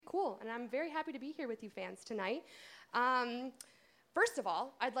cool, and I'm very happy to be here with you fans tonight. First of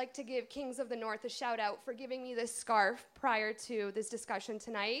all, I'd like to give Kings of the North a shout out for giving me this scarf prior to this discussion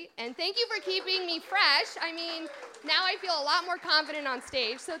tonight. And thank you for keeping me fresh. I mean, now I feel a lot more confident on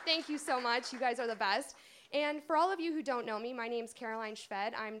stage, so thank you so much. You guys are the best. And for all of you who don't know me, my name's Caroline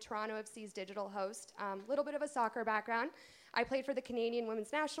Szwed. I'm Toronto FC's digital host. Little bit of a soccer background. I played for the Canadian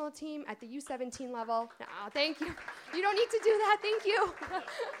women's national team at the U17 level. Oh, thank you. You don't need to do that, thank you.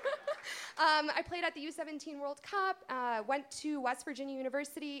 I played at the U17 World Cup, went to West Virginia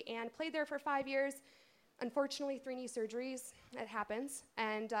University, and played there for 5 years. Unfortunately, 3 knee surgeries, it happens,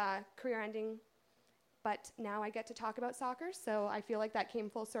 and career ending. But now I get to talk about soccer, so I feel like that came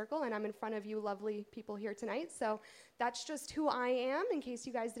full circle, and I'm in front of you lovely people here tonight. So that's just who I am, in case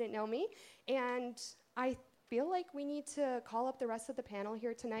you guys didn't know me. And I feel like we need to call up the rest of the panel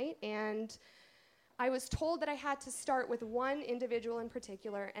here tonight, and I was told that I had to start with one individual in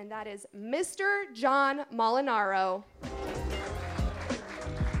particular, and that is Mr. John Molinaro.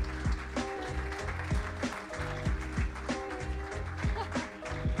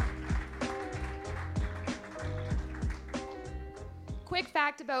 Quick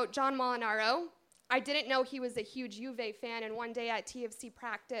fact about John Molinaro. I didn't know he was a huge Juve fan, and one day at TFC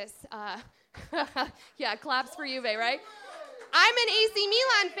practice, yeah, claps for Juve, right? I'm an AC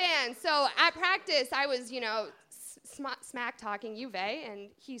Milan fan, so at practice I was, smack talking Juve, and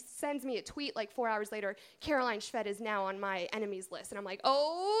he sends me a tweet like 4 hours later, Caroline Szwed is now on my enemies list, and I'm like,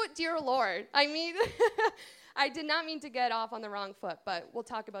 oh dear Lord. I mean, I did not mean to get off on the wrong foot, but we'll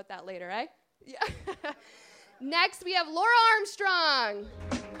talk about that later, right? Yeah. Next, we have Laura Armstrong.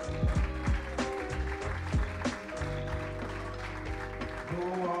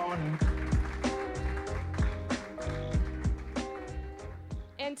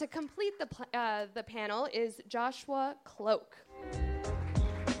 And to complete the panel is Joshua Kloke.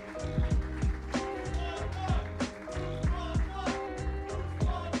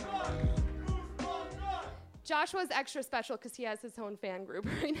 Joshua's extra special because he has his own fan group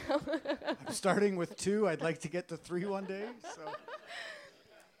right now. I'm starting with 2. I'd like to get to 3 one day. So.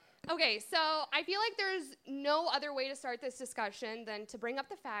 Okay, so I feel like there's no other way to start this discussion than to bring up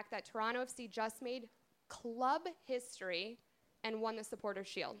the fact that Toronto FC just made club history and won the Supporters'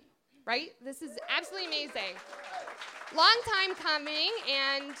 Shield, right? This is absolutely amazing. Long time coming,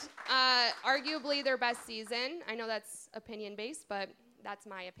 and arguably their best season. I know that's opinion-based, but that's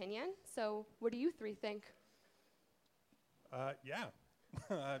my opinion. So what do you 3 think? Yeah.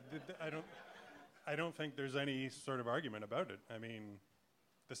 I don't think there's any sort of argument about it. I mean,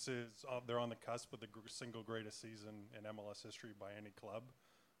 they're on the cusp of the single greatest season in MLS history by any club.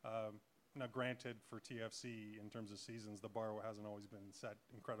 Now, granted, for TFC, in terms of seasons, the bar hasn't always been set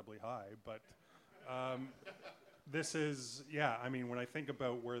incredibly high, but this is, I mean, when I think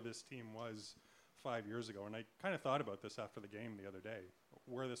about where this team was 5 years ago, and I kind of thought about this after the game the other day,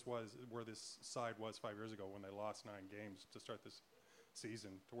 where this side was 5 years ago when they lost 9 games to start this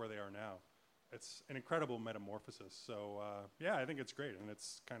season to where they are now. It's an incredible metamorphosis. So, I think it's great, and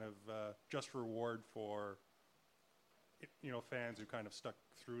it's kind of just reward for fans who kind of stuck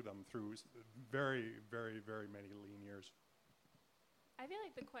through them through very, very, very many lean years. I feel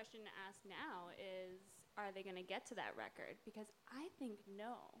like the question to ask now is, are they going to get to that record? Because I think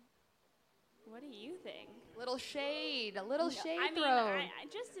no. What do you think? Little shade thrown. I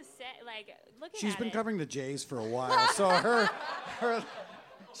just to say, look at She's been covering the Jays for a while, so her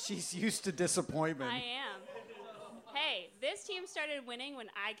she's used to disappointment. I am. Hey, this team started winning when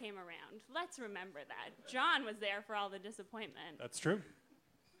I came around. Let's remember that. John was there for all the disappointment. That's true.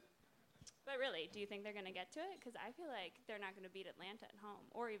 But really, do you think they're going to get to it? Because I feel like they're not going to beat Atlanta at home,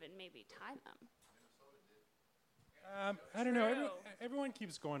 or even maybe tie them. I don't know. Everyone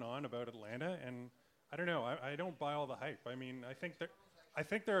keeps going on about Atlanta, and I don't know. I don't buy all the hype. I mean, I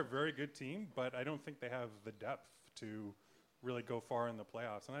think they're a very good team, but I don't think they have the depth to really go far in the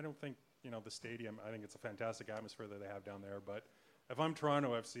playoffs. And I don't think the stadium. I think it's a fantastic atmosphere that they have down there. But if I'm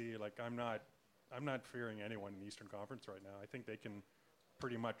Toronto FC, I'm not fearing anyone in the Eastern Conference right now. I think they can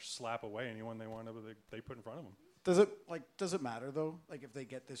pretty much slap away anyone they put in front of them. Does it matter though? If they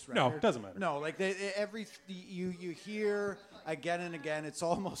get this record? No, it doesn't matter. No, you hear again and again. It's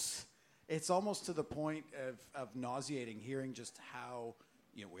almost to the point of nauseating hearing just how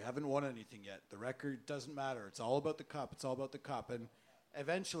we haven't won anything yet. The record doesn't matter. It's all about the cup. It's all about the cup. And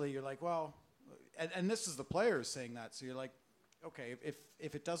eventually you're like, well, and this is the players saying that. So you're like, okay,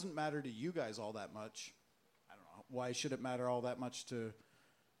 if it doesn't matter to you guys all that much, I don't know. Why should it matter all that much to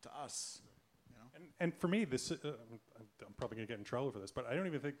us? And for me, this I'm probably going to get in trouble for this, but I don't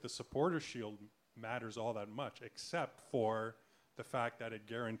even think the Supporters' Shield matters all that much, except for the fact that it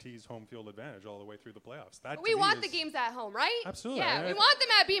guarantees home field advantage all the way through the playoffs. That We want the games at home, right? Absolutely. Yeah, we want them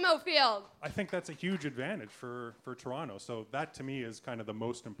at BMO Field. I think that's a huge advantage for Toronto. So that, to me, is kind of the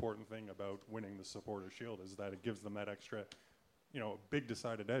most important thing about winning the Supporters' Shield, is that it gives them that extra, big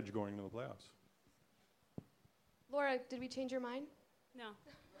decided edge going into the playoffs. Laura, did we change your mind? No.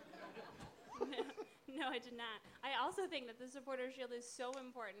 No, I did not. I also think that the Supporters' Shield is so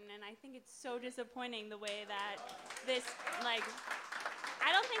important, and I think it's so disappointing the way that this, I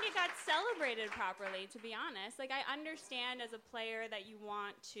don't think it got celebrated properly, to be honest. I understand as a player that you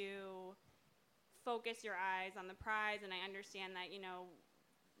want to focus your eyes on the prize, and I understand that,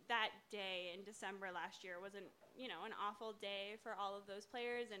 that day in December last year was an awful day for all of those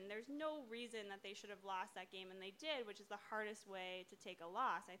players, and there's no reason that they should have lost that game, and they did, which is the hardest way to take a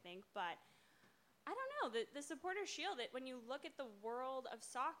loss, I think. But I don't know, the Supporters' Shield, when you look at the world of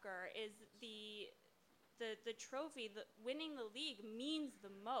soccer, is the trophy, winning the league means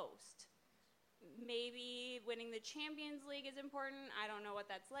the most. Maybe winning the Champions League is important. I don't know what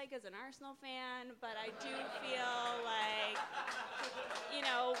that's like as an Arsenal fan, but I do feel like,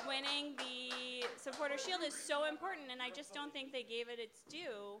 winning the Supporters' Shield is so important, and I just don't think they gave it its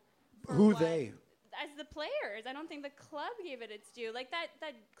due. Who they? As the players. I don't think the club gave it its due.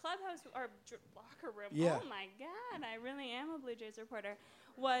 That clubhouse or locker room, yeah. Oh my God, I really am a Blue Jays reporter,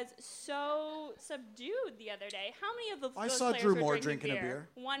 was so subdued the other day. How many of those saw players Drew were Moore drinking a beer.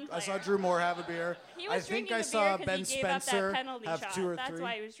 One player. I saw Drew Moore have a beer. He was drinking I saw beer Ben he gave up Spencer that penalty have shot. 2 or 3. That's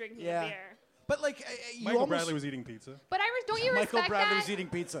why he was drinking yeah. a beer. But you Michael almost, Bradley was eating pizza. But don't you respect Michael Bradley that? was eating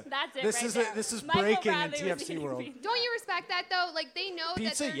pizza. That's it. This is Michael breaking Bradley in was TFC eating world. pizza. Don't you respect that, though? They know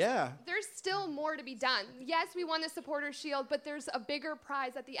Pizza, that there's still more to be done. Yes, we won the Supporters' Shield, but there's a bigger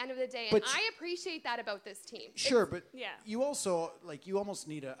prize at the end of the day, and I appreciate that about this team. Sure, but yeah. you also, you almost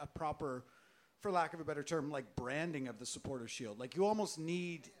need a proper, for lack of a better term, branding of the Supporters' Shield. You almost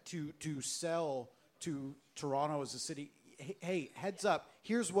need to sell to Toronto as a city, hey, heads up,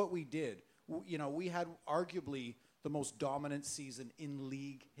 here's what we did. We had arguably the most dominant season in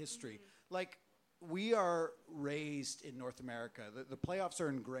league history. Mm-hmm. We are raised in North America. The playoffs are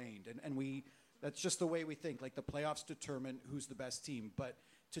ingrained, and that's just the way we think. The playoffs determine who's the best team. But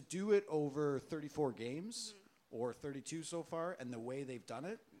to do it over 34 games or 32 so far, and the way they've done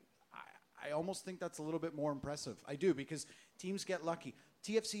it, I almost think that's a little bit more impressive. I do, because teams get lucky.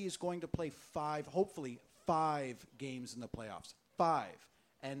 TFC is going to play hopefully five games in the playoffs. 5.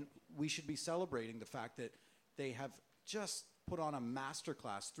 And we should be celebrating the fact that they have just put on a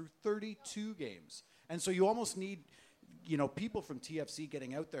masterclass through 32 games. And so you almost need, people from TFC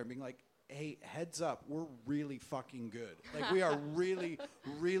getting out there and being like, hey, heads up, we're really fucking good. We are really,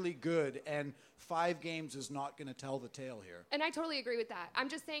 really good. And 5 games is not going to tell the tale here. And I totally agree with that. I'm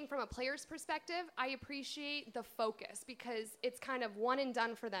just saying, from a player's perspective, I appreciate the focus, because it's kind of one and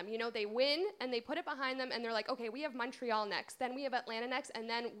done for them. They win and they put it behind them, and they're like, okay, we have Montreal next, then we have Atlanta next, and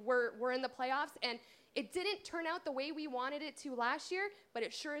then we're in the playoffs. And it didn't turn out the way we wanted it to last year, but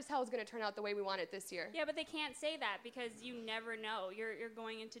it sure as hell is going to turn out the way we want it this year. Yeah, but they can't say that, because you never know. You're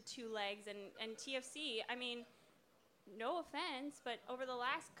going into 2 legs, and TFC, I mean, no offense, but over the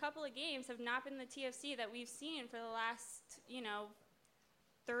last couple of games have not been the TFC that we've seen for the last,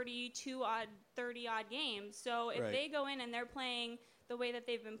 30-odd games. So if they go in and they're playing the way that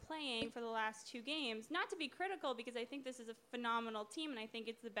they've been playing for the last 2 games, not to be critical, because I think this is a phenomenal team, and I think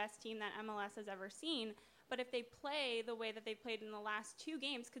it's the best team that MLS has ever seen. But if they play the way that they played in the last 2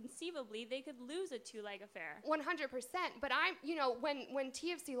 games, conceivably they could lose a 2-leg affair. 100%. But when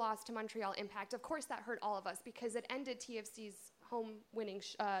TFC lost to Montreal Impact, of course that hurt all of us, because it ended TFC's home winning,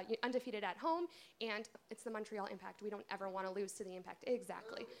 undefeated at home, and it's the Montreal Impact. We don't ever want to lose to the Impact.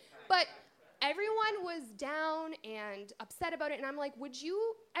 Exactly. But everyone was down and upset about it, and I'm like,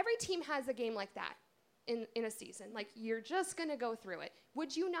 every team has a game like that in a season. You're just going to go through it.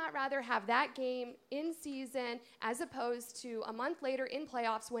 Would you not rather have that game in season as opposed to a month later in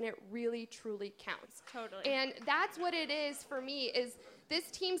playoffs when it really, truly counts? Totally. And that's what it is for me, is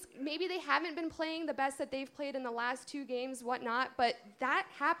this team's, maybe they haven't been playing the best that they've played in the last 2 games, whatnot, but that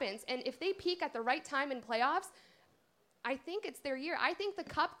happens. And if they peak at the right time in playoffs, I think it's their year. I think the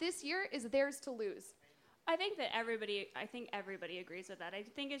cup this year is theirs to lose. I think everybody agrees with that. I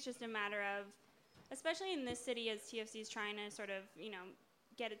think it's just a matter of, especially in this city, as TFC is trying to sort of,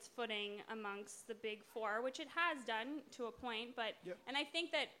 get its footing amongst the big 4, which it has done to a point. But and I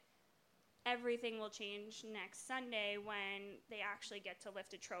think that everything will change next Sunday when they actually get to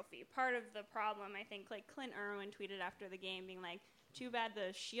lift a trophy. Part of the problem, I think, Clint Irwin tweeted after the game being like, Too bad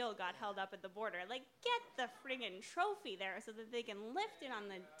the shield got held up at the border. Like, get the friggin' trophy there so that they can lift it on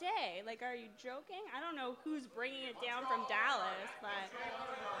the day. Like, are you joking? I don't know who's bringing it down from Dallas, but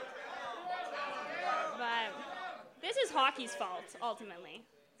this is hockey's fault, ultimately.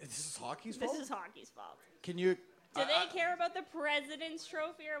 This is hockey's fault? This is hockey's fault. Can you... Do they care about the President's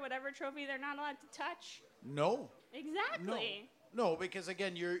Trophy or whatever trophy they're not allowed to touch? No. Exactly. No, because,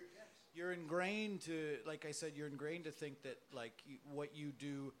 again, you're ingrained to, like I said, you're ingrained to think that, like, what you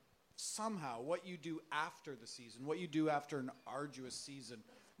do after the season, what you do after an arduous season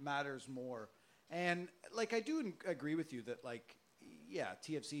matters more. And, like, I do agree with you that, like, yeah,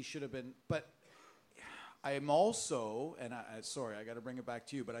 TFC should have been, but I am also, and sorry, I got to bring it back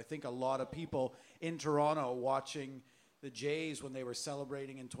to you, but I think a lot of people in Toronto watching the Jays when they were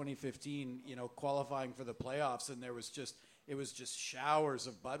celebrating in 2015, qualifying for the playoffs, and it was just showers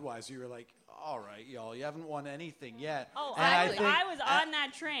of Budweiser. You were like, all right, y'all, you haven't won anything yet. Oh, I was on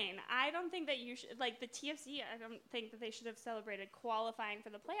that train. I don't think that you should, like the TFC, I don't think that they should have celebrated qualifying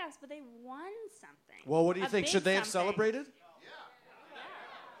for the playoffs, but they won something. Well, what do you think? Should they have celebrated?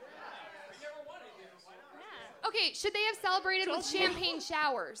 Okay, should they have celebrated with champagne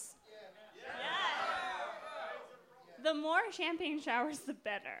showers? The more champagne showers, the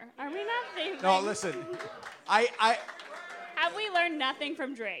better. Are we not thinking? No, listen. Have we learned nothing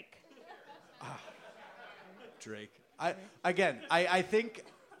from Drake? Drake. I think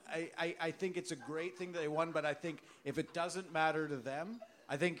it's a great thing that they won, but I think if it doesn't matter to them,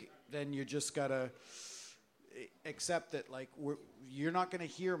 I think then you just gotta accept that, like, you're not going to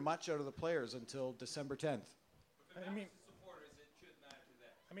hear much out of the players until December 10th.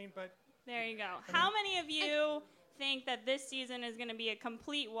 But there you go. How many of you think that this season is going to be a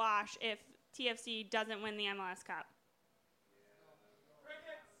complete wash if TFC doesn't win the MLS Cup?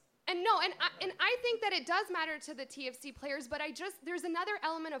 And I think that it does matter to the TFC players, but there's another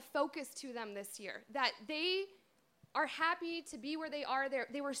element of focus to them this year, that they are happy to be where they are.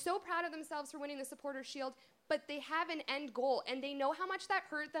 They were so proud of themselves for winning the Supporters' Shield, but they have an end goal, and they know how much that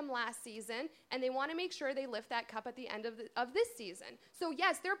hurt them last season, and they want to make sure they lift that cup at the end of this season. So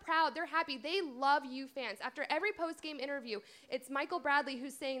yes, they're proud, they're happy, they love you fans. After every post-game interview, it's Michael Bradley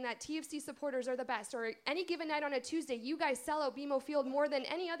who's saying that TFC supporters are the best, or any given night on a Tuesday, you guys sell out BMO Field more than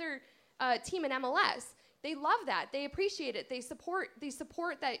any other team in MLS. They love that, they appreciate it, they support the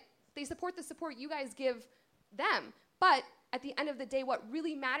support you guys give them. But at the end of the day, what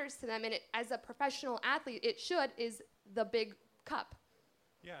really matters to them, and as a professional athlete, is the big cup.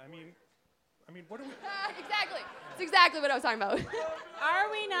 Yeah, I mean, what do we... Exactly. It's exactly what I was talking about.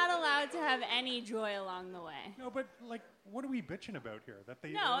 Are we not allowed to have any joy along the way? No, but, like, what are we bitching about here? This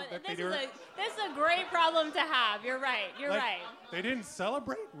is a great problem to have. You're right. You're right. They didn't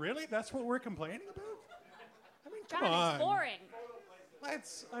celebrate? Really? That's what we're complaining about? I mean, come God, on. it's boring.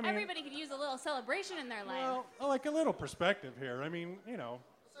 Everybody could use a little celebration in their life. Well, like a little perspective here. I mean,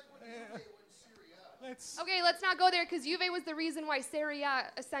 let's not go there, because Juve was the reason why Serie A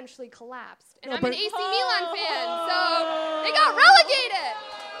essentially collapsed. And I'm an AC Milan fan, so they got relegated.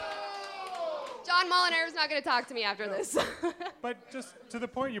 John Molinaro's not going to talk to me after this. But just to the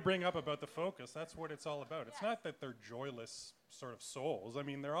point you bring up about the focus, that's what it's all about. It's not that they're joyless sort of souls. I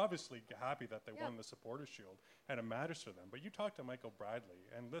mean, they're obviously happy that they won the Supporters' Shield, and it matters to them. But you talk to Michael Bradley,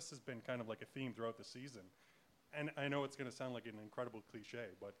 and this has been kind of like a theme throughout the season. And I know it's going to sound like an incredible cliche,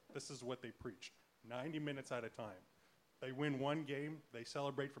 but this is what they preach. 90 minutes at a time. They win one game, they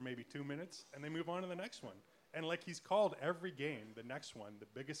celebrate for maybe 2 minutes, and they move on to the next one. And like he's called every game, the next one, the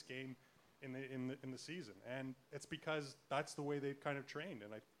biggest game in the season. And it's because that's the way they've kind of trained,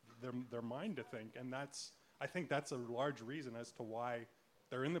 and their mind to think. And I think that's a large reason as to why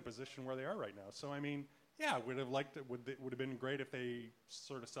they're in the position where they are right now. So I mean, yeah, would have been great if they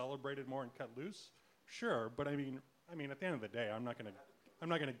sort of celebrated more and cut loose. Sure, but I mean, at the end of the day, I'm not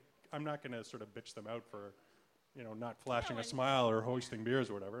gonna sort of bitch them out for, not flashing a smile or hoisting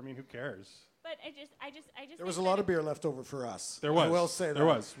beers or whatever. I mean, who cares? But I just. There was a lot of beer left over for us. There was. I will say there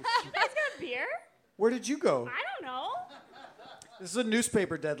was. You guys got beer? Where did you go? I don't know. This is a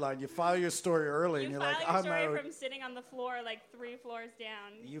newspaper dedeadline. You file your story early, and you're like, I'm out. You file your story from sitting on the floor like 3 floors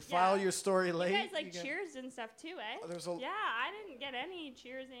down. You file your story late. You guys cheers and stuff too, eh? Yeah, I didn't get any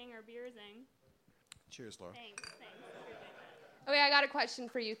cheersing or beersing. Cheers, Laura. Thanks. Okay, I got a question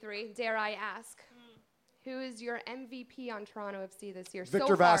for you three. Dare I ask? Who is your MVP on Toronto FC this year Victor so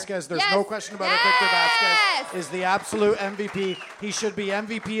far? Vasquez. There's no question about it. Victor Vasquez is the absolute MVP. He should be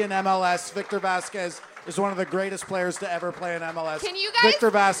MVP in MLS. Victor Vasquez is one of the greatest players to ever play in MLS. Can you guys...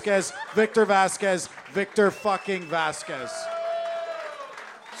 Victor Vasquez, Victor fucking Vasquez.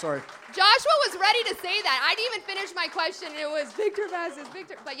 Sorry. Joshua was ready to say that. I didn't even finish my question. It was Victor Vasquez,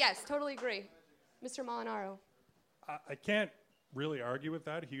 Victor. But yes, totally agree. Mr. Molinaro. I can't really argue with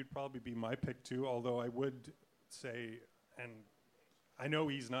that. He would probably be my pick too, although I would say, and I know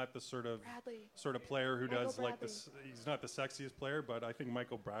he's not the sort of player who does like this. He's not the sexiest player, but I think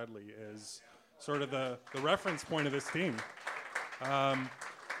Michael Bradley is sort of the reference point of this team.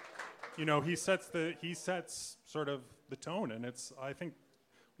 He sets sort of the tone, and I think,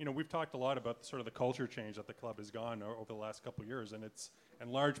 we've talked a lot about sort of the culture change that the club has gone over the last couple of years, and it's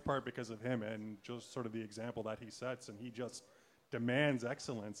in large part because of him and just sort of the example that he sets, and he just demands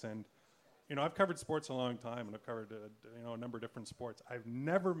excellence. And I've covered sports a long time, and I've covered a number of different sports. I've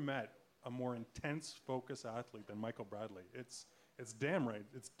never met a more intense, focused athlete than Michael Bradley. It's downright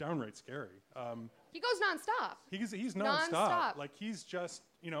scary. He goes nonstop. He's nonstop. Like, he's just,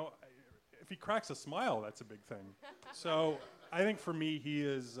 if he cracks a smile, that's a big thing. So I think for me,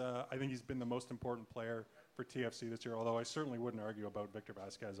 I think he's been the most important player for TFC this year, although I certainly wouldn't argue about Victor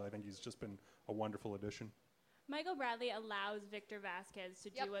Vasquez. I think he's just been a wonderful addition. Michael Bradley allows Victor Vasquez to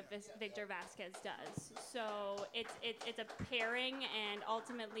do what Victor Vasquez does. So it's a pairing, and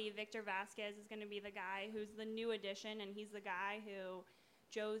ultimately Victor Vasquez is going to be the guy who's the new addition, and he's the guy who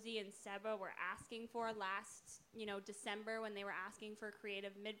Josie and Seba were asking for last December when they were asking for a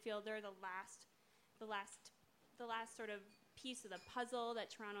creative midfielder, the last sort of piece of the puzzle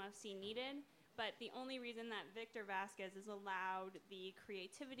that Toronto FC needed. But the only reason that Victor Vasquez is allowed the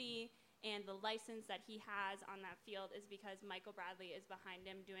creativity and the license that he has on that field is because Michael Bradley is behind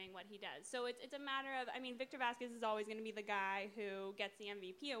him doing what he does. So it's a matter of, Victor Vasquez is always going to be the guy who gets the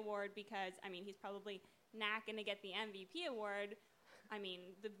MVP award because, he's probably not going to get the MVP award.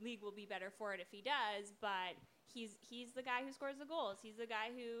 The league will be better for it if he does, but he's the guy who scores the goals. He's the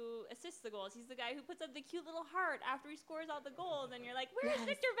guy who assists the goals. He's the guy who puts up the cute little heart after he scores all the goals, and you're like, where's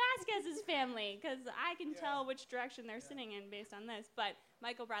Victor Vasquez's family? Because I can tell which direction they're sitting in based on this, but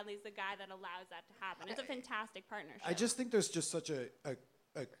Michael Bradley's the guy that allows that to happen. It's a fantastic partnership. I just think there's just such a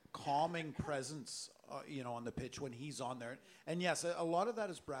calming presence, on the pitch when he's on there. And yes, a lot of that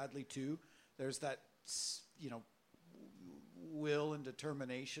is Bradley too. There's that, will and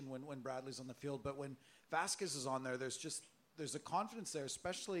determination when Bradley's on the field, but when Vasquez is on there, there's a confidence there,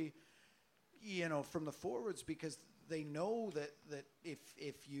 especially from the forwards, because they know that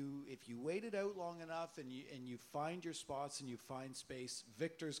if you wait it out long enough and you find your spots and you find space,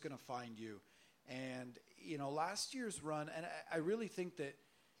 Victor's going to find you. And last year's run, and I really think that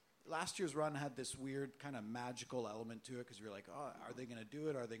last year's run had this weird kind of magical element to it, because you're like, oh, are they going to do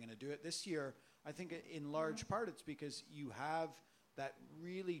it? Are they going to do it? This year, I think in large part it's because you have that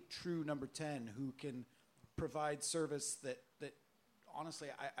really true number 10 who can provide service that honestly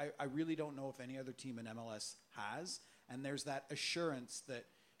I really don't know if any other team in MLS has. And there's that assurance that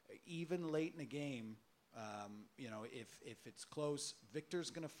even late in a game, if it's close, Victor's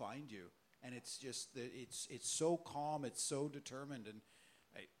going to find you. And it's just that it's so calm, it's so determined, and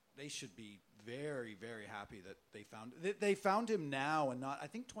they should be very, very happy that they found him now and not. I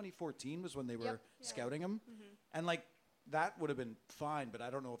think 2014 was when they were scouting him, and that would have been fine. But I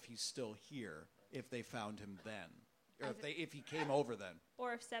don't know if he's still here if they found him then, or if he came over then,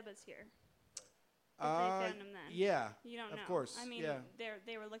 or if Seba's here. If they found him then. Yeah, you don't know. Of course.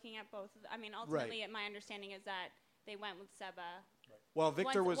 They were looking at both. Ultimately, my understanding is that they went with Seba. Right. Well,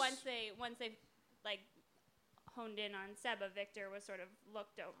 Victor once they honed in on Seba, Victor was sort of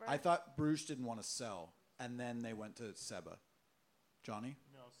looked over. I thought Bruges didn't want to sell, and then they went to Seba. Johnny?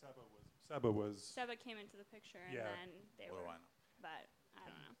 No, Seba came into the picture, and then they were. But I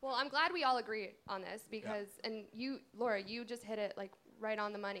don't know. Well, I'm glad we all agree on this because, and you, Laura, you just hit it right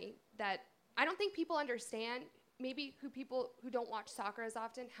on the money. That I don't think people understand. Maybe people who don't watch soccer as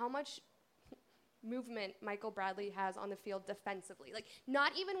often, how much movement Michael Bradley has on the field defensively.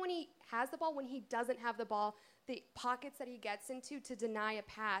 Not even when he has the ball, when he doesn't have the ball, the pockets that he gets into to deny a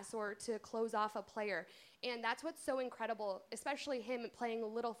pass or to close off a player. And that's what's so incredible, especially him playing a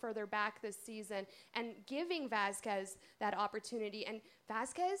little further back this season and giving Vasquez that opportunity. And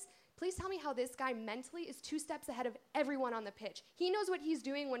Vasquez, please tell me how this guy mentally is 2 steps ahead of everyone on the pitch. He knows what he's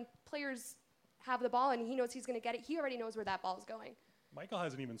doing when players have the ball, and he knows he's going to get it. He already knows where that ball is going. Michael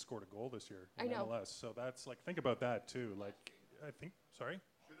hasn't even scored a goal this year in MLS, so that's think about that too.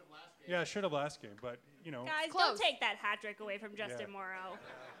 Should have last game, but guys, don't take that hat trick away from Justin Morrow.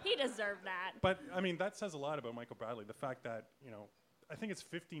 He deserved that. But that says a lot about Michael Bradley. The fact that I think it's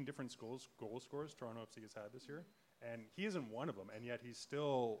 15 different goal scorers Toronto FC has had this year, and he isn't one of them. And yet he's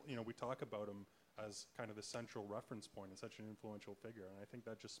still, we talk about him as kind of the central reference point and such an influential figure. And I think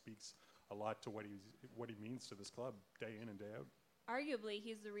that just speaks a lot to what he means to this club day in and day out. arguably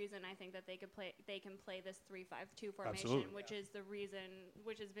he's the reason I think that they can play this 3-5-2 formation, Absolutely. which is the reason,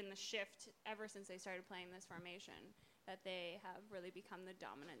 which has been the shift ever since they started playing this formation, that they have really become the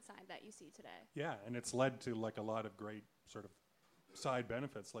dominant side that you see today. Yeah, and it's led to like a lot of great sort of side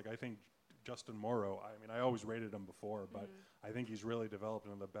benefits. Like I think Justin Morrow, I mean, I always rated him before, but I think he's really developed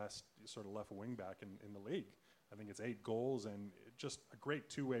into the best sort of left wing back in the league. I think it's 8 goals and just a great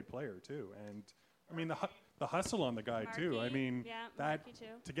two-way player too. And I mean the hustle on the guy too. I mean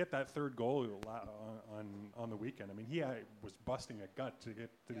to get that third goal on the weekend. I mean he was busting a gut to get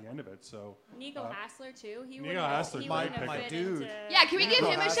to the end of it. So Nico Hassler too. Nico Hassler, my dude. Yeah, can we give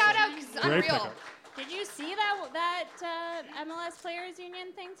him a shout out? 'Cause it's Great unreal. pickup. Did you see that MLS Players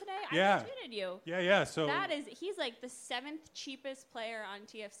Union thing today? Yeah. I tweeted you. Yeah. So He's like the 7th cheapest player on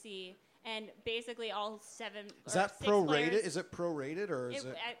TFC, and basically all 7. Is that prorated? Is it prorated or is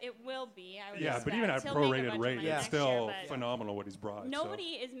it? It will be. I would yeah, but even at expect. He'll make a prorated bunch of rate, money it's next still year, but phenomenal what he's brought.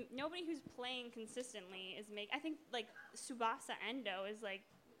 nobody who's playing consistently is I think like Tsubasa Endo is like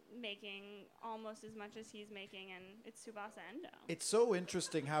making almost as much as he's making, and it's Tsubasa Endo. It's so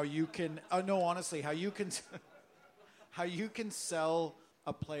interesting how you can. No, honestly, how you can, how you can sell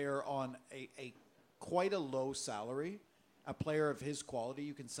a player on a quite a low salary. A player of his quality,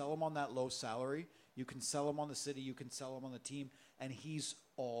 you can sell him on that low salary. You can sell him on the city. You can sell him on the team, and he's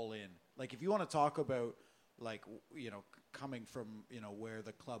all in. Like if you want to talk about, like coming from where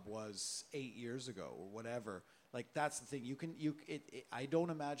the club was 8 years ago or whatever. Like that's the thing. I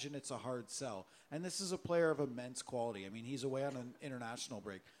don't imagine it's a hard sell. And this is a player of immense quality. I mean, he's away on an international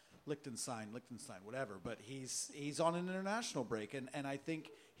break, Liechtenstein, whatever. But he's on an international break, and I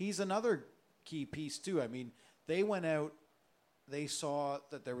think he's another key piece too. I mean, they went out, they saw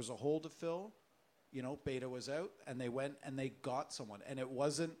that there was a hole to fill. Beta was out, and they went and they got someone, and it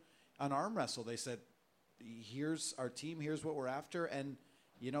wasn't an arm wrestle. They said, "Here's our team. Here's what we're after," and.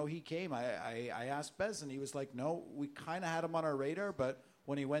 He came. I asked Bez, and he was like, no, we kind of had him on our radar, but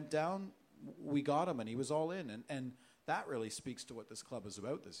when he went down, we got him, and he was all in. And that really speaks to what this club is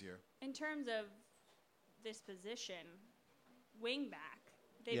about this year. In terms of this position, wing back,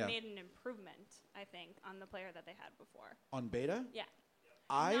 they've made an improvement, I think, on the player that they had before. On Beta? Yeah.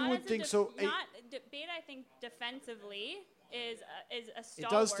 I would think so. Beta, I think, defensively is a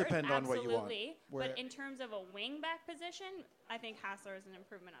stalwart. It does depend on what you want. But in terms of a wing-back position, I think Hassler is an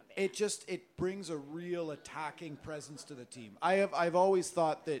improvement on Beta. It brings a real attacking presence to the team. I've always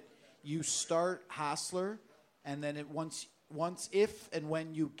thought that you start Hassler, and then once if and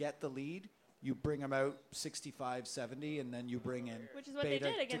when you get the lead, you bring him out 65, 70, and then you bring in which is what Beta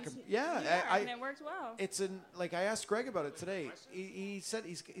they did against New yeah, York, and it worked well. I asked Greg about it today. He said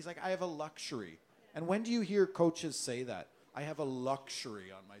he's like, I have a luxury. And when do you hear coaches say that? I have a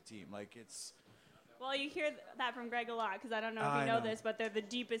luxury on my team. Like it's. Well, you hear that from Greg a lot because I don't know if you know this, but they're the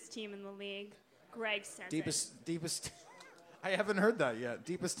deepest team in the league. Greg says deepest. I haven't heard that yet.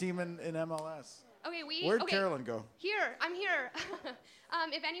 Deepest team in MLS. Okay, Where'd Carolyn go? Here, I'm here.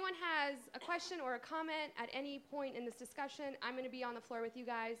 If anyone has a question or a comment at any point in this discussion, I'm going to be on the floor with you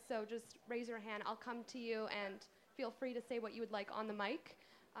guys. So just raise your hand. I'll come to you, and feel free to say what you would like on the mic.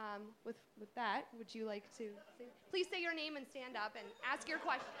 With that, would you like to please say your name and stand up and ask your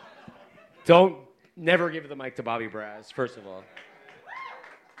question? Don't never give the mic to Bobby Braz, first of all.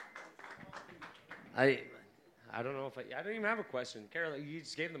 I don't know if I don't even have a question. Carol, you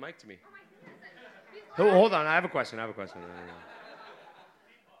just gave the mic to me. Hold on, I have a question.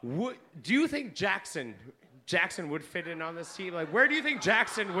 Do you think Jackson would fit in on this team? Like, where do you think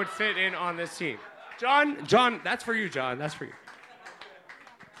Jackson would fit in on this team? John, that's for you, John. That's for you.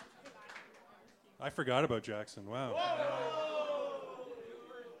 I forgot about Jackson. Wow.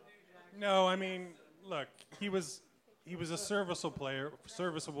 No, I mean, look, he was a serviceable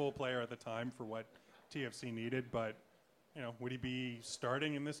player at the time for what TFC needed, but would he be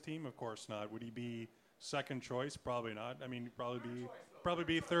starting in this team? Of course not. Would he be second choice? Probably not. I mean, probably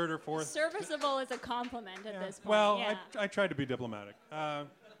be third or fourth. Serviceable is a compliment at this point. Well, yeah. I tried to be diplomatic.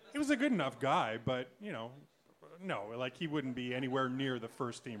 He was a good enough guy, but no, like he wouldn't be anywhere near the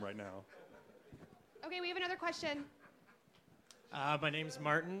first team right now. Okay, we have another question. My name's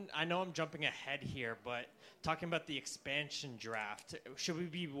Martin. I know I'm jumping ahead here, but talking about the expansion draft, should we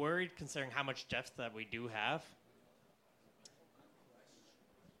be worried considering how much depth that we do have?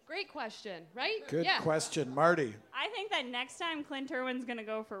 Great question, right? Good question, Marty. I think that next time Clint Irwin's going to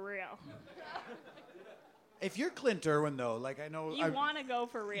go for real. If you're Clint Irwin, though, like I know... You want to go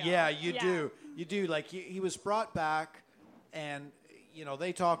for real. Yeah, you do. You do. Like, he was brought back, and,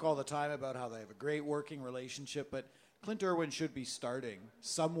 they talk all the time about how they have a great working relationship, but Clint Irwin should be starting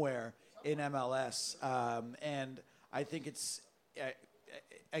somewhere in MLS. And I think it's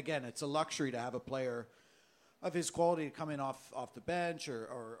again, it's a luxury to have a player of his quality to come in off the bench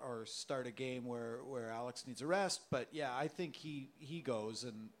or start a game where Alex needs a rest. But yeah, I think he goes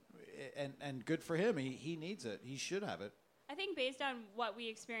and good for him. He needs it. He should have it. I think based on what we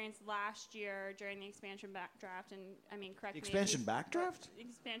experienced last year during the expansion backdraft, and I mean, correct me. Expansion backdraft?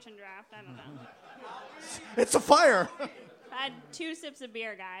 Expansion draft, I don't know. It's a fire. I had 2 sips of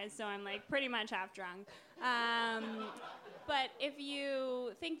beer, guys, so I'm like pretty much half drunk. But if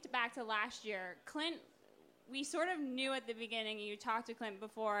you think back to last year, Clint, we sort of knew at the beginning, you talked to Clint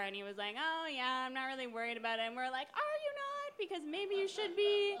before, and he was like, oh, yeah, I'm not really worried about it. And we're like, are you not? Because maybe you should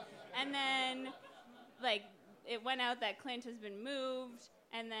be. And then, like, it went out that Clint has been moved,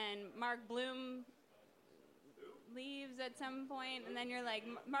 and then Mark Bloom leaves at some point, and then you're like,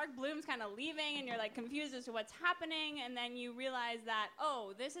 Mark Bloom's kind of leaving, and you're like confused as to what's happening, and then you realize that,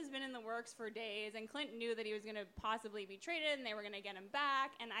 oh, this has been in the works for days, and Clint knew that he was going to possibly be traded, and they were going to get him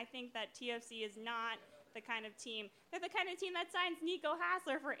back, and I think that TFC is not the kind of team, they're the kind of team that signs Nico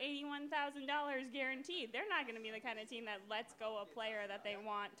Hassler for $81,000 guaranteed. They're not going to be the kind of team that lets go a player that they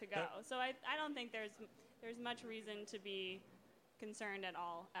want to go. So I don't think there's much reason to be concerned at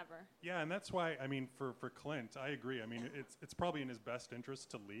all, ever. Yeah, and that's why, I mean, for Clint, I agree. I mean, it's probably in his best interest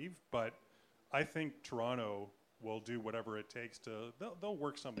to leave, but I think Toronto will do whatever it takes to, they'll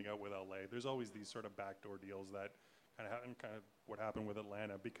work something out with LA. There's always these sort of backdoor deals that kind of what happened with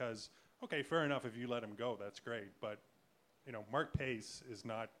Atlanta, because, okay, fair enough, if you let him go, that's great, but, you know, Mark Pace is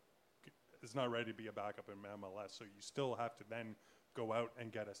not ready to be a backup in MLS, so you still have to then go out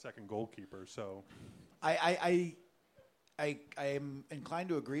and get a second goalkeeper, so... I am inclined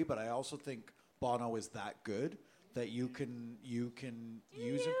to agree, but I also think Bono is that good that you can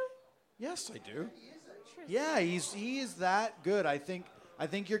use him. Yes, I do. Yeah, he is that good. I think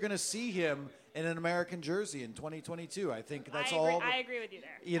you're going to see him in an American jersey in 2022. I think that's all. I agree with you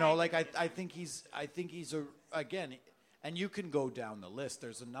there. You know, like I think he's again, and you can go down the list.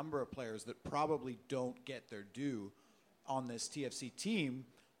 There's a number of players that probably don't get their due on this TFC team,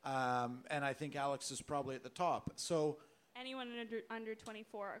 and I think Alex is probably at the top. So. Anyone under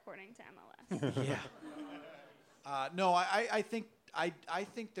 24, according to MLS. Yeah. No, I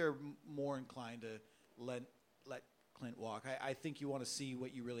think they're more inclined to let Clint walk. I think you want to see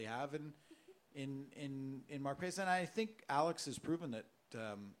what you really have in Mark Pace, and I think Alex has proven that.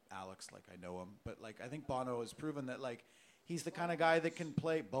 Alex, like I know him, but like I think Bono has proven that like he's the kind of guy that can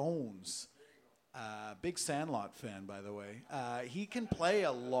play Bones. Big Sandlot fan, by the way. He can play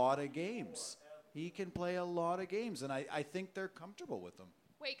a lot of games. And I think they're comfortable with him.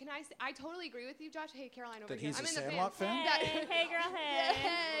 Wait, can I say, I totally agree with you, Josh. Hey, Caroline over that here. He's I'm a in Sandlot the fan? Hey, girl, hey.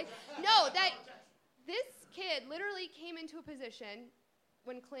 Hey. No, that this kid literally came into a position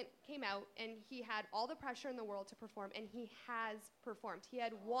when Clint came out, and he had all the pressure in the world to perform, and he has performed. He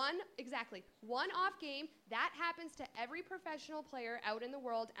had one off game. That happens to every professional player out in the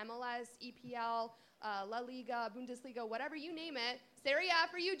world, MLS, EPL, La Liga, Bundesliga, whatever you name it. Serie A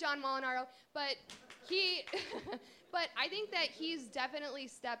for you, John Molinaro. But but I think that he's definitely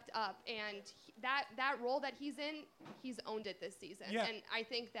stepped up, and that role that he's in, he's owned it this season. Yeah. And I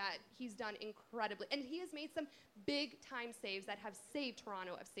think that he's done incredibly. And he has made some big-time saves that have saved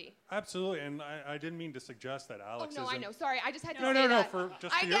Toronto FC. Absolutely, and I didn't mean to suggest that Alex I isn't... know. Sorry, I just had to No, say no,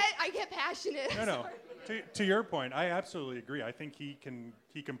 that. I get passionate. No. To your point, I absolutely agree. I think he can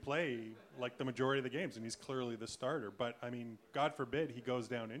play like the majority of the games, and he's clearly the starter. But I mean, God forbid he goes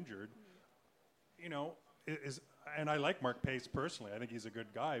down injured. You know, and I like Mark Pace personally. I think he's a good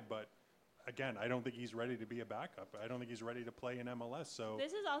guy, but again, I don't think he's ready to be a backup. I don't think he's ready to play in MLS. So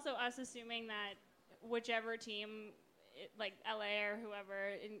this is also us assuming that whichever team, like LA or whoever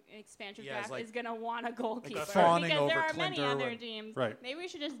in expansion draft, like, is going to want a goalkeeper. Like fawning because over there are Clint many other Irwin. teams. Right. Maybe we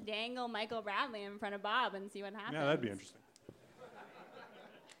should just dangle Michael Bradley in front of Bob and see what happens. yeah, that'd be interesting.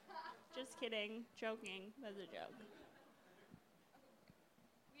 Just kidding. Joking. That's a joke.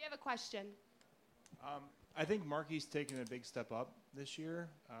 We have a question. I think Marky's taken a big step up this year.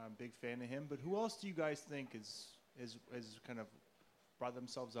 Big fan of him. But who else do you guys think is kind of brought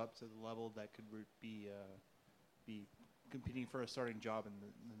themselves up to the level that could be competing for a starting job in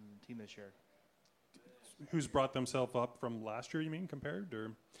the team this year? Who's brought themselves up from last year? You mean compared,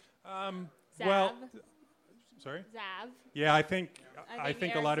 or? Zav. Well, sorry. Zav. Yeah, I think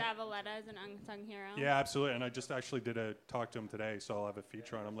Eric a lot of. Zavaleta is an unsung hero. Yeah, absolutely. And I just actually did a talk to him today, so I'll have a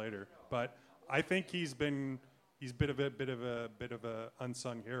feature on him later. But I think he's a bit of a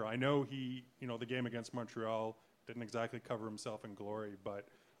unsung hero. I know the game against Montreal didn't exactly cover himself in glory, but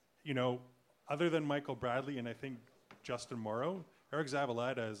other than Michael Bradley and I think Justin Morrow, Eric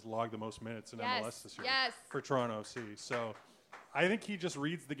Zavaleta has logged the most minutes in MLS this year for Toronto FC. So I think he just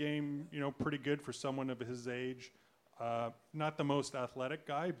reads the game, pretty good for someone of his age. Not the most athletic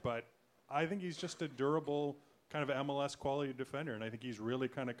guy, but I think he's just a durable kind of MLS quality defender, and I think he's really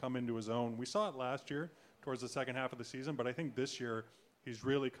kind of come into his own. We saw it last year towards the second half of the season, but I think this year he's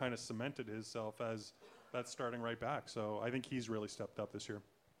really kind of cemented himself as that starting right back. So I think he's really stepped up this year.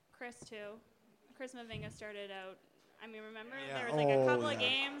 Chris, too. Chris Mavinga started out. I mean, remember Yeah. there was like a couple of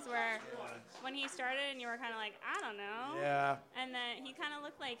games where when he started and you were kind of like, I don't know. Yeah. And then he kind of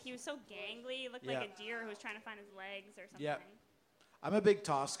looked like he was so gangly, looked like a deer who was trying to find his legs or something. Yeah. I'm a big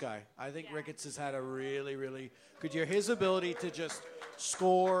toss guy. I think Ricketts has had a really, really good year. His ability to just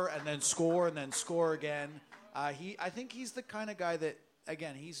score and then score and then score again. I think he's the kind of guy that,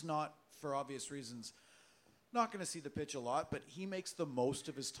 again, he's not, for obvious reasons, not going to see the pitch a lot, but he makes the most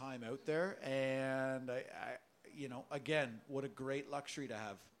of his time out there. And again, what a great luxury to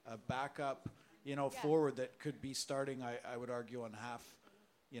have a backup, forward that could be starting. I would argue on half,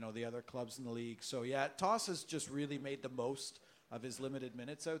 the other clubs in the league. So yeah, Toss has just really made the most of his limited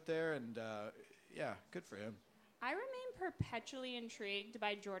minutes out there, and good for him. I remain perpetually intrigued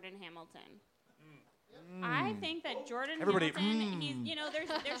by Jordan Hamilton. I think that Jordan Hamilton, he's,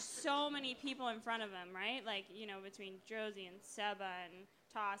 there's so many people in front of him, right? Like, between Josie and Seba and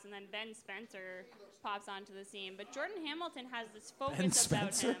Toss, and then Ben Spencer pops onto the scene. But Jordan Hamilton has this focus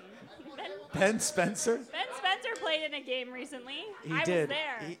about him. Ben Spencer? Ben Spencer played in a game recently. He I did. was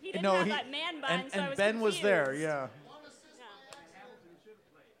there. He didn't have that man bun, so I was Ben confused. was there, yeah.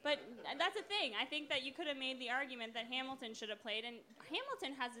 But that's the thing. I think that you could have made the argument that Hamilton should have played. And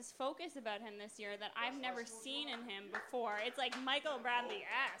Hamilton has this focus about him this year that I've never seen in him before. It's like Michael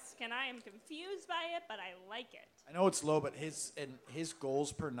Bradley-esque, and I am confused by it, but I like it. I know it's low, but his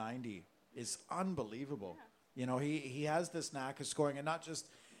goals per 90 is unbelievable. Yeah. He has this knack of scoring, and not just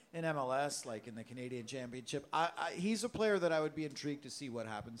in MLS, like in the Canadian Championship. He's a player that I would be intrigued to see what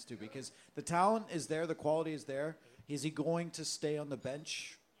happens to, because the talent is there, the quality is there. Is he going to stay on the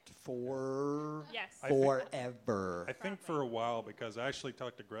bench forever? I think for a while, because I actually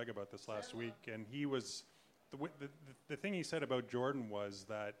talked to Greg about this last week, and he was the thing he said about Jordan was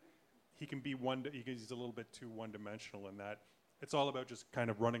that he can be he's a little bit too one-dimensional in that it's all about just kind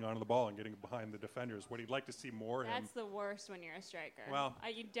of running onto the ball and getting behind the defenders. What he'd like to see more. That's the worst when you're a striker. Well,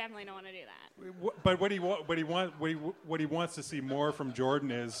 you definitely don't want to do that. But what he wants to see more from Jordan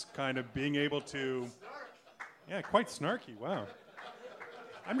is kind of being able to, quite snarky. Wow.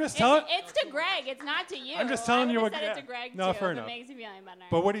 I'm just telling. It's to Greg. It's not to you. I'm just telling you what. Said it to Greg no, too, fair if enough. It makes you feel better.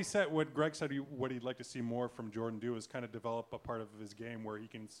 But what Greg said, what he'd like to see more from Jordan do is kind of develop a part of his game where he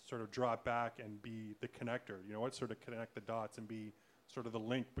can sort of drop back and be the connector. Sort of connect the dots and be sort of the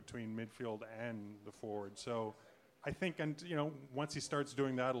link between midfield and the forward. So, I think, once he starts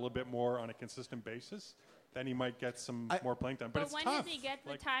doing that a little bit more on a consistent basis, then he might get some more playing time. But it's when tough. does he get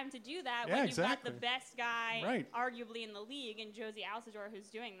the time to do that? Yeah, when you've got exactly. the best guy, arguably in the league, and Josie Altidore, who's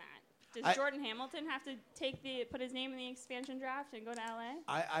doing that. Does Jordan Hamilton have to put his name in the expansion draft and go to LA?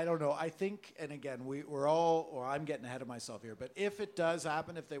 I don't know. I think, and again, we're all, or I'm getting ahead of myself here, but if it does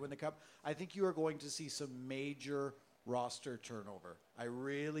happen, if they win the Cup, I think you are going to see some major roster turnover. I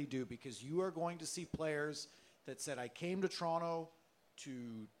really do, because you are going to see players that said, I came to Toronto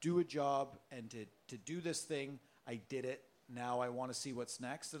to do a job and to do this thing. I did it. Now I want to see what's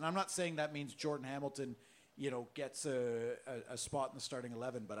next. And I'm not saying that means Jordan Hamilton gets a spot in the starting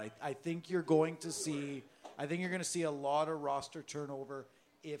 11. But I think you're going to see a lot of roster turnover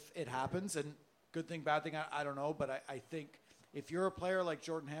if it happens. And good thing, bad thing, I don't know. But I think if you're a player like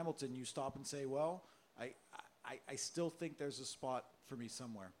Jordan Hamilton, you stop and say, well, I still think there's a spot for me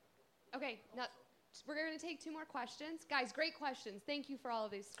somewhere. Okay, now we're going to take 2 more questions. Guys, great questions. Thank you for all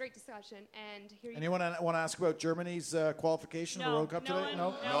of these. Great discussion. And here Anyone want to ask about Germany's qualification for the World Cup today?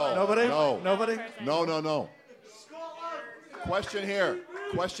 No? No. Nobody? No. Nobody? No. Question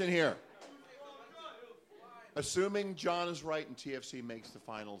here. Assuming John is right and TFC makes the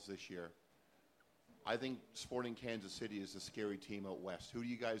finals this year, I think Sporting Kansas City is a scary team out west. Who do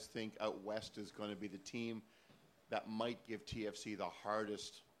you guys think out west is going to be the team that might give TFC the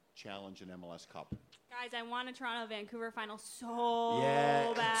hardest challenge in MLS Cup? Guys, I want a Toronto-Vancouver final so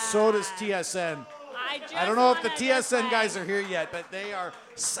bad. So does TSN. I don't know if the TSN guys are here yet, but they are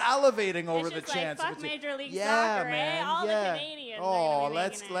salivating over the chance. Like, fuck Major League Soccer, man. All the Canadians. Oh,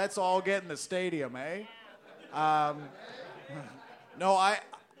 let's all get in the stadium, eh? No, I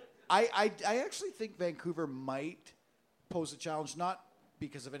actually think Vancouver might pose a challenge, not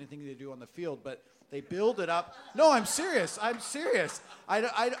because of anything they do on the field, but they build it up. No, I'm serious. I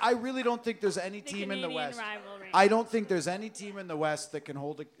really don't think there's any team in the West. Rivalry. I don't think there's any team in the West that can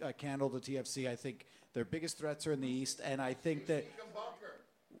hold a candle to TFC. I think Their biggest threats are in the East, and I think that KC can bunker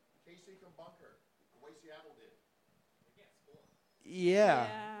the way Seattle did. yeah,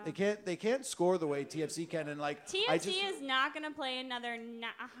 they can't score the way TFC can, and like TFC is not going to play another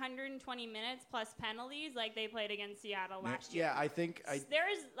 120 minutes plus penalties like they played against Seattle last year. Yeah, I think there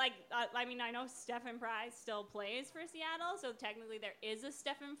is like I know Stephen Fry still plays for Seattle, so technically there is a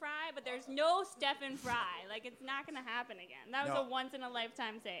Stephen Fry, but there's no Stephen Fry. Like it's not going to happen again. That was a once in a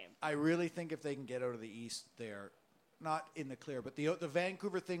lifetime save. I really think if they can get out of the East, they're not in the clear. But the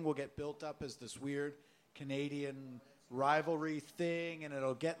Vancouver thing will get built up as this weird Canadian rivalry thing, and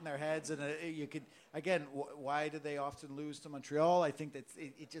it'll get in their heads. And you could again, why do they often lose to Montreal? I think that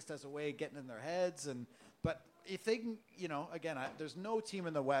it just has a way of getting in their heads. But if they can, again, there's no team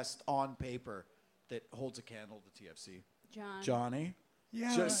in the West on paper that holds a candle to TFC. Johnny.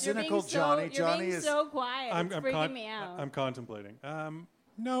 Yeah, cynical Johnny. You're being is so quiet. It's freaking me out. I'm contemplating.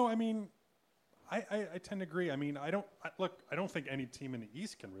 No, I mean, I tend to agree. I mean, I don't think any team in the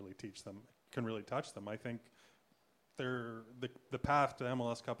East can really touch them. I think the path to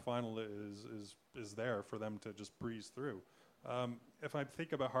MLS Cup final is there for them to just breeze through. If I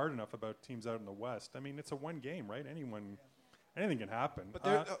think about hard enough about teams out in the West, I mean, it's a one game, right? Anything can happen.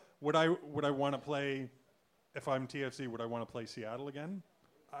 But would I want to play, if I'm TFC, would I want to play Seattle again?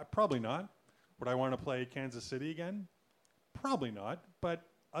 Probably not. Would I want to play Kansas City again? Probably not. But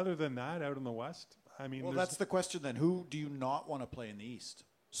other than that, out in the West, I mean... Well, that's the question then. Who do you not want to play in the East?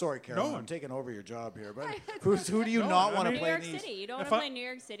 Sorry, Carol, I'm taking over your job here. But who do you not want to play in the East? New York City. You don't want to play New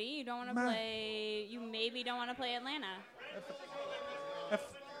York City. You don't want to play... You maybe don't want to play Atlanta.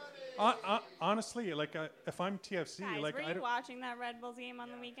 Honestly, like if I'm TFC, Guys, like were you watching that Red Bulls game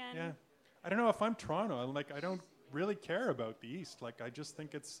on the weekend? Yeah, I don't know if I'm Toronto. I don't really care about the East. Like I just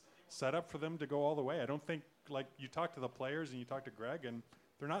think it's set up for them to go all the way. I don't think like you talk to the players and you talk to Greg and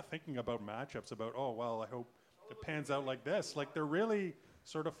they're not thinking about matchups. About I hope it pans out like this. Like they're really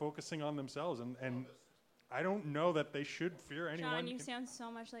sort of focusing on themselves and. I don't know that they should fear anyone. John, you sound so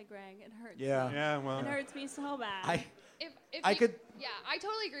much like Greg. It hurts. Yeah. Me. Yeah. Well. It hurts me so bad. I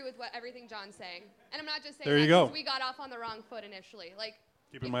totally agree with everything John's saying, and I'm not just saying there that you go. We got off on the wrong foot initially. Like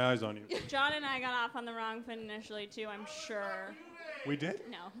keeping my eyes on you. John and I got off on the wrong foot initially too. I'm sure. We did?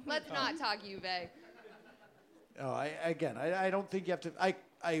 No. Let's not talk Juve. Oh, I don't think you have to.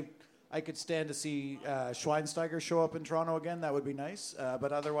 I could stand to see Schweinsteiger show up in Toronto again. That would be nice.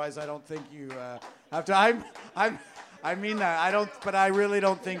 But otherwise, I don't think you have to. I mean that. I don't. But I really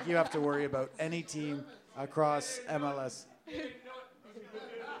don't think you have to worry about any team across MLS.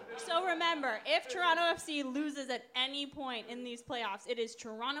 So remember, if Toronto FC loses at any point in these playoffs, it is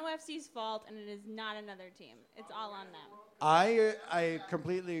Toronto FC's fault, and it is not another team. It's all on them. I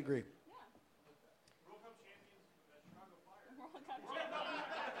completely agree.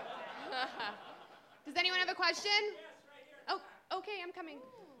 Does anyone have a question? Oh, okay, I'm coming.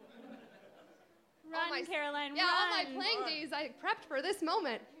 Run, Caroline, yeah, run. all my playing days, I prepped for this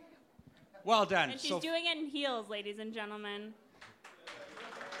moment. Well done. And she's doing it in heels, ladies and gentlemen.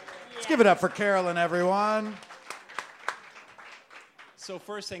 Let's give it up for Carolyn, everyone. So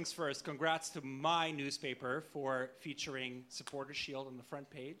first things first, congrats to my newspaper for featuring Supporter Shield on the front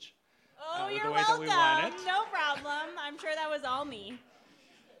page. Oh, you're the way welcome. That we want it. No problem. I'm sure that was all me.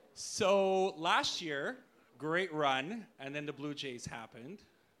 So last year, great run, and then the Blue Jays happened.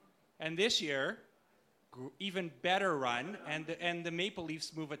 And this year, even better run, and the Maple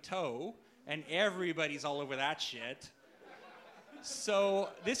Leafs move a toe, and everybody's all over that shit. So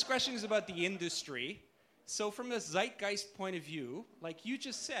this question is about the industry. So from a zeitgeist point of view, like you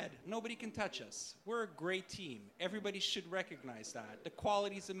just said, nobody can touch us. We're a great team. Everybody should recognize that. The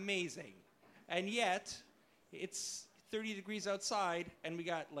quality's amazing. And yet, it's 30 degrees outside, and we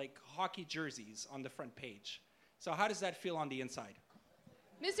got like hockey jerseys on the front page. So how does that feel on the inside?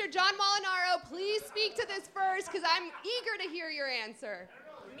 Mr. John Molinaro, please speak to this first, because I'm eager to hear your answer.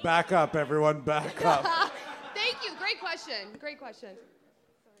 Back up, everyone. Back up. Thank you. Great question. Great question.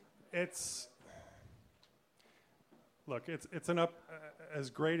 Look, it's as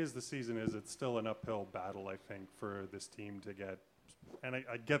great as the season is, it's still an uphill battle, I think, for this team to get. And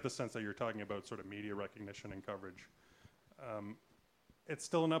I get the sense that you're talking about sort of media recognition and coverage. It's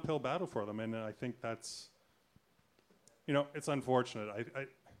still an uphill battle for them, and I think that's, it's unfortunate.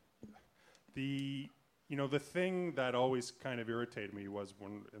 The thing that always kind of irritated me was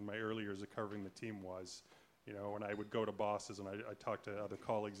when, in my early years of covering the team was, when I would go to bosses and I talked to other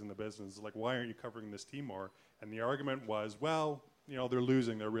colleagues in the business, like, why aren't you covering this team more? And the argument was, well, they're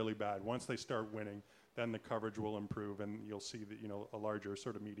losing, they're really bad. Once they start winning, then the coverage will improve and you'll see that, a larger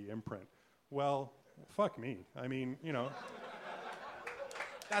sort of media imprint. Well, fuck me. I mean,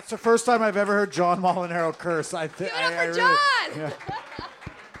 That's the first time I've ever heard John Molinaro curse. Give it up for John!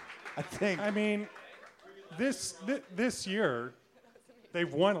 I think. I mean, this year,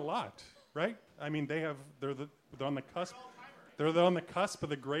 they've won a lot, right? I mean, they're on the cusp. They're on the cusp of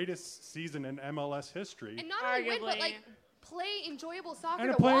the greatest season in MLS history. And not only win, but like play enjoyable soccer.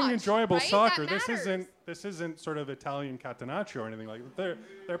 And to playing watch, enjoyable right? soccer. That matters. This isn't sort of Italian catenaccio or anything like that.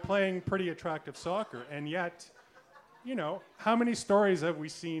 They're playing pretty attractive soccer, and yet, how many stories have we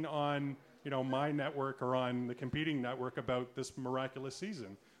seen on my network or on the competing network about this miraculous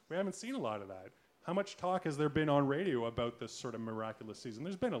season? We haven't seen a lot of that. How much talk has there been on radio about this sort of miraculous season?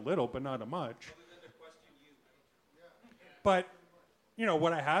 There's been a little, but not a much. But,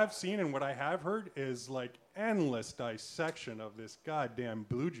 what I have seen and what I have heard is like endless dissection of this goddamn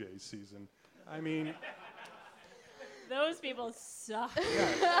Blue Jays season. I mean, those people suck.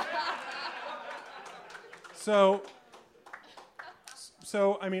 Yeah.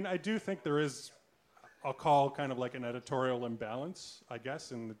 So, I mean, I do think there is, I'll call kind of like an editorial imbalance, I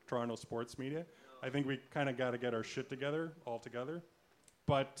guess, in the Toronto sports media. I think we kind of got to get our shit together altogether.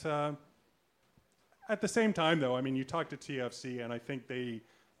 But at the same time, though, I mean, you talk to TFC, and I think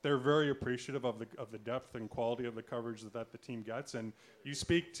they're very appreciative of the depth and quality of the coverage that the team gets. And you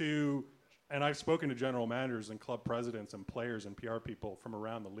speak to, and I've spoken to general managers and club presidents and players and PR people from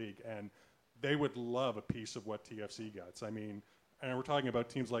around the league, and they would love a piece of what TFC gets. I mean, and we're talking about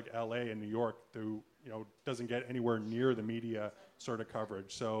teams like LA and New York, who doesn't get anywhere near the media sort of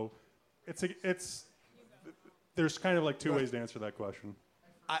coverage. So there's kind of like two ways to answer that question.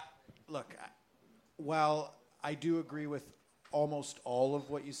 While I do agree with almost all of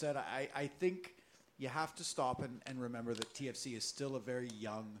what you said, I think you have to stop and remember that TFC is still a very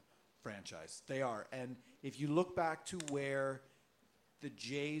young franchise. They are. And if you look back to where the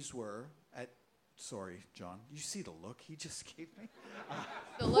Jays were at, sorry, John, you see the look he just gave me?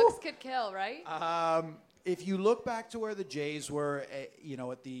 The looks could kill, right? If you look back to where the Jays were,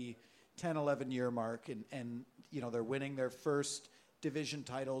 at the 10, 11-year mark, and they're winning their first division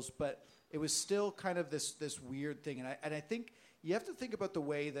titles, but it was still kind of this weird thing. And I think you have to think about the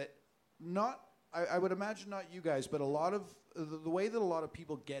way that I would imagine not you guys, but a lot of the way that a lot of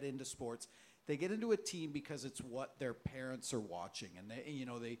people get into sports, they get into a team because it's what their parents are watching, and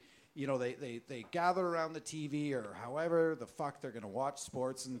they gather around the TV or however the fuck they're going to watch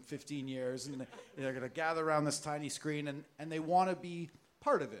sports in 15 years, and they're going to gather around this tiny screen, and they want to be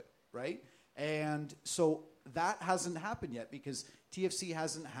part of it, right? And so that hasn't happened yet because TFC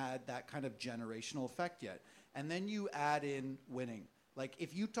hasn't had that kind of generational effect yet. And then you add in winning. Like,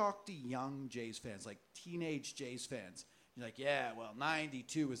 if you talk to young Jays fans, like teenage Jays fans, you're like, yeah, well,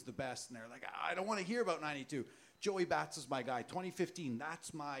 92 is the best. And they're like, I don't want to hear about 92. Joey Bats is my guy. 2015,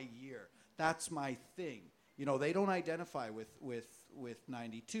 that's my year. That's my thing. They don't identify with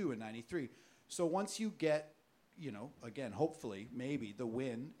 92 and 93. So once you get, again, hopefully, maybe the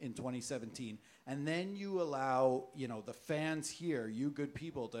win in 2017, and then you allow, the fans here, you good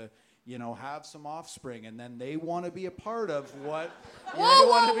people, to, have some offspring, and then they want to be a part of what they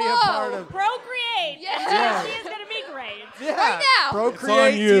want to be a part of. Procreate. Yeah. TFC is going to be great. Yeah. Right now.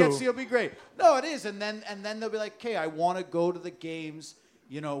 Procreate, It's on you. TFC will be great. No, it is. And then they'll be like, okay, I want to go to the games,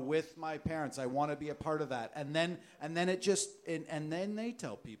 with my parents. I want to be a part of that. And then it just, and then they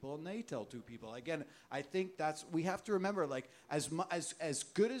tell people, and they tell two people. Again, I think we have to remember, like, as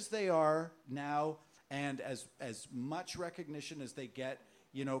good as they are now, and as much recognition as they get,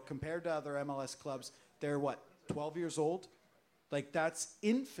 compared to other MLS clubs, they're 12 years old? Like, that's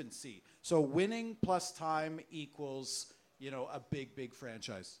infancy. So winning plus time equals, a big, big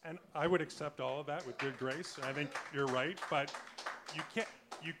franchise. And I would accept all of that with good grace. And I think you're right, but you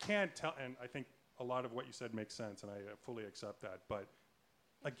can't tell. And I think a lot of what you said makes sense, and I fully accept that. But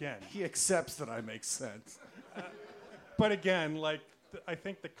again, He accepts that I make sense. but again, like I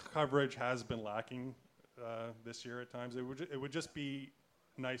think the coverage has been lacking this year at times. It would just be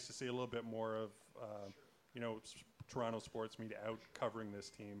nice to see a little bit more of Toronto sports media out covering this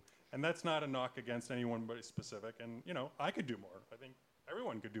team. And that's not a knock against anyone but specific. And I could do more. I think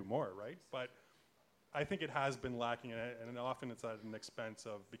everyone could do more, right? But I think it has been lacking, and often it's at an expense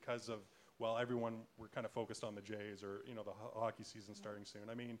of, because of, we're kind of focused on the Jays or the hockey season starting soon.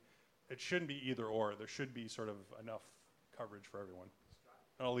 I mean, it shouldn't be either or. There should be sort of enough coverage for everyone.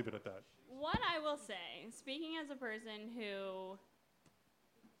 And I'll leave it at that. What I will say, speaking as a person who,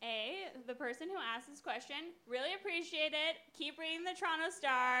 the person who asked this question, really appreciate it. Keep reading the Toronto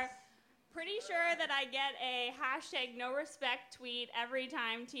Star. Pretty sure that I get a #NoRespect tweet every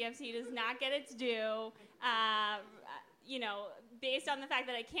time TFC does not get its due. based on the fact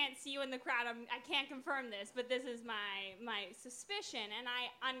that I can't see you in the crowd, I can't confirm this, but this is my suspicion, and I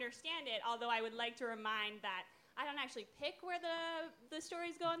understand it, although I would like to remind that I don't actually pick where the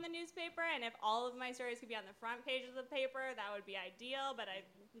stories go in the newspaper, and if all of my stories could be on the front page of the paper, that would be ideal, but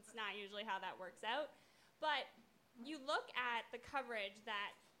it's not usually how that works out. But you look at the coverage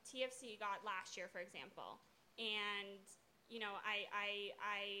that TFC got last year, for example, and, you know,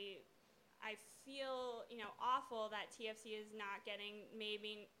 I feel, you know, awful that TFC is not getting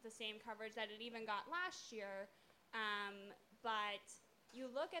maybe the same coverage that it even got last year, but you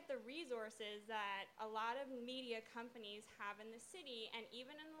look at the resources that a lot of media companies have in the city, and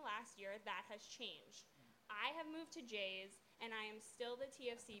even in the last year, that has changed. I have moved to Jays, and I am still the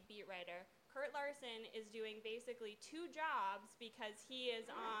TFC beat writer. Kurt Larson is doing basically 2 jobs because he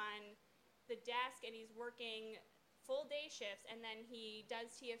is on the desk and he's working full day shifts, and then he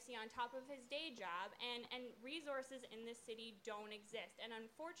does TFC on top of his day job, and resources in this city don't exist. And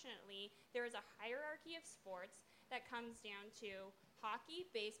unfortunately, there is a hierarchy of sports that comes down to hockey,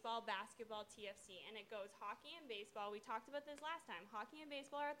 baseball, basketball, TFC, and it goes hockey and baseball. We talked about this last time. Hockey and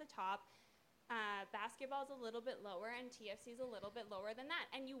baseball are at the top. Basketball is a little bit lower, and TFC is a little bit lower than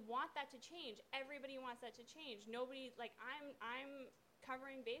that. And you want that to change. Everybody wants that to change. Nobody, like, I'm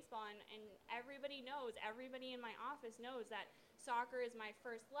covering baseball, and everybody knows, everybody in my office knows that soccer is my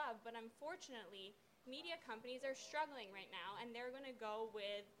first love. But unfortunately, media companies are struggling right now, and they're going to go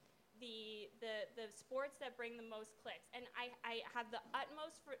with the sports that bring the most clicks. And I have the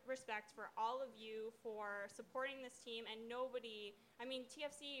utmost respect for all of you for supporting this team, and nobody, I mean,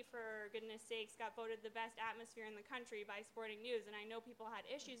 TFC, for goodness sakes, got voted the best atmosphere in the country by Sporting News, and I know people had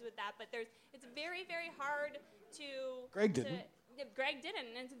issues with that, but it's very, very hard to... Greg didn't. Greg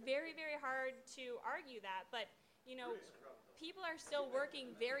didn't, and it's very, very hard to argue that, but, you know, people are still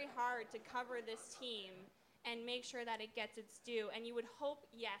working very hard to cover this team and make sure that it gets its due. And you would hope,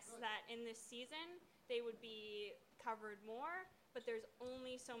 yes, that in this season they would be covered more, but there's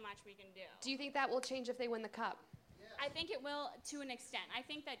only so much we can do. Do you think that will change if they win the cup? I think it will to an extent. I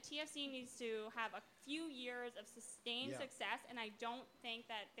think that TFC needs to have a few years of sustained success, and I don't think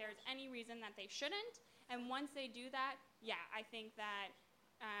that there's any reason that they shouldn't. And once they do that, I think that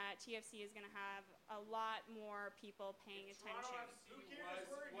TFC is going to have a lot more people paying attention.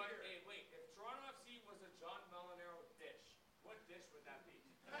 Wait, if Toronto FC was a John Molinaro dish, what dish would that be?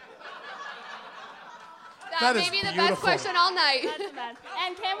 That may be the best question all night. That's the best.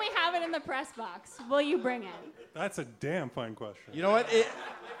 And can we have it in the press box? Will you bring it? That's a damn fine question. You know what? If it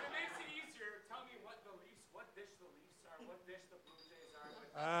makes it easier, tell me what dish the Leafs are, what dish the Blue Jays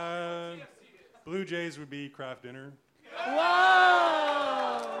are. Blue Jays would be craft dinner.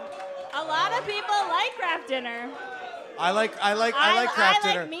 Whoa! A lot of people like craft dinner. I like craft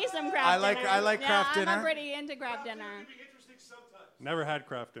dinner. I like me some craft dinner. I like craft dinner. I'm pretty into craft dinner. Never had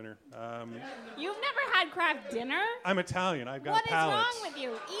craft dinner. You've never had craft dinner? I'm Italian. I've got What is palates. wrong with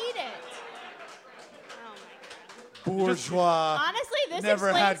you? Eat it. Oh my God. Bourgeois. Honestly, this Never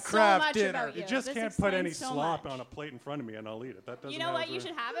explains had so craft much dinner. about you. You just This can't put any explains so slop much. on a plate in front of me and I'll eat it. That doesn't. You know what? You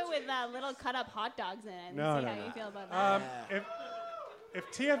should have it with little cut-up hot dogs in it and see how you feel about that.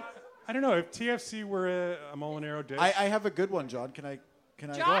 I don't know if TFC were a Molinaro dish. I have a good one, John. Can I?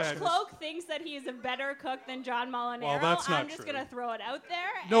 Josh Kloke thinks that he is a better cook than John Molinaro. Well, that's not I'm just true. going to throw it out there.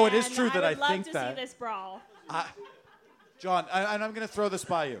 No, it is and true that I would love think to that. see this brawl. John, and I'm going to throw this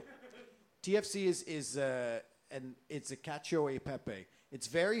by you. TFC is and it's a cacio e pepe. It's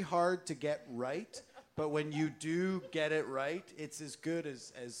very hard to get right, but when you do get it right, it's as good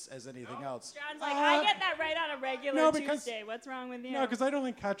as anything else. John's like, I get that right on a regular Tuesday. What's wrong with you? No, because I don't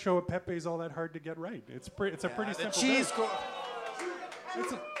think cacio e pepe is all that hard to get right. It's a pretty simple Cheese. dish.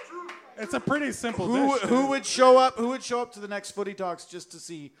 It's a pretty simple dish. Who would show up? Who would show up to the next Footy Talks just to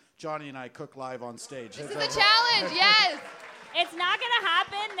see Johnny and I cook live on stage? This is a challenge. Yes. It's not going to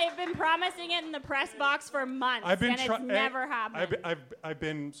happen. They've been promising it in the press box for months, and it's never happened. I've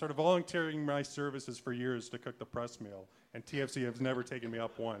been sort of volunteering my services for years to cook the press meal, and TFC has never taken me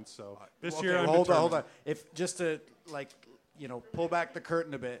up once. So this year, I'm hold determined. on. If just to pull back the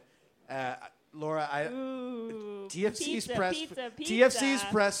curtain a bit, Laura, TFC's TFC's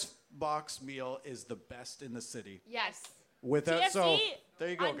press box meal is the best in the city. Yes. TFC there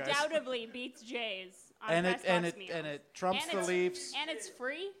you go, guys. undoubtedly beats Jays. And it trumps the Leafs. And it's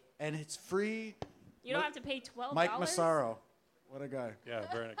free. And it's free. You don't have to pay $12. Mike Massaro, what a guy. Yeah,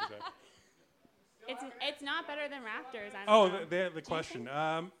 very nice guy. It's not better than Raptors. I don't know. The question.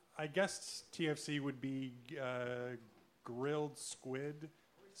 I guess TFC would be grilled squid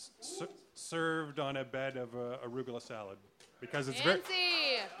served on a bed of arugula salad because it's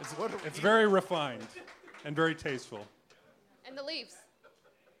very refined and very tasteful. And the Leafs.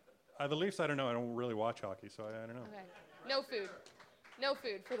 The Leafs, I don't know. I don't really watch hockey, so I don't know. Okay. No food. No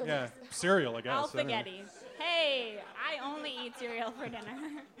food for the Yeah, Leafs. cereal, I guess. All I don't know. spaghetti. Hey, I only eat cereal for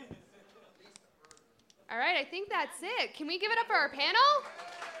dinner. All right, I think that's it. Can we give it up for our panel?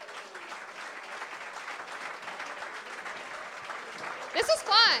 This was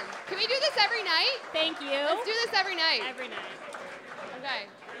fun. Can we do this every night? Thank you. Let's do this every night. Every night. Okay.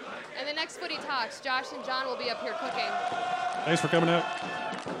 And the next Footy Talks, Josh and John will be up here cooking. Thanks for coming out.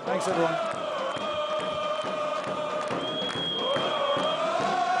 Thanks, everyone.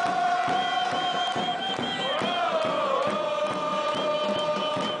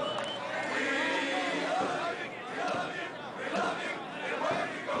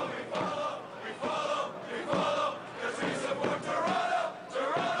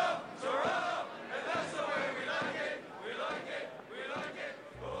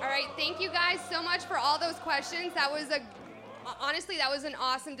 Thank you guys so much for all those questions. Honestly, that was an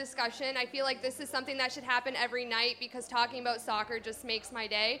awesome discussion. I feel like this is something that should happen every night because talking about soccer just makes my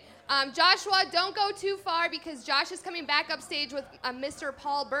day. Joshua, don't go too far because Josh is coming back upstage with Mr.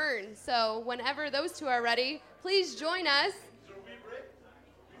 Paul Byrne. So whenever those two are ready, please join us.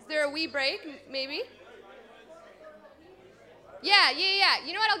 Is there a wee break, maybe? Yeah.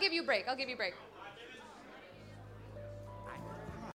 You know what? I'll give you a break.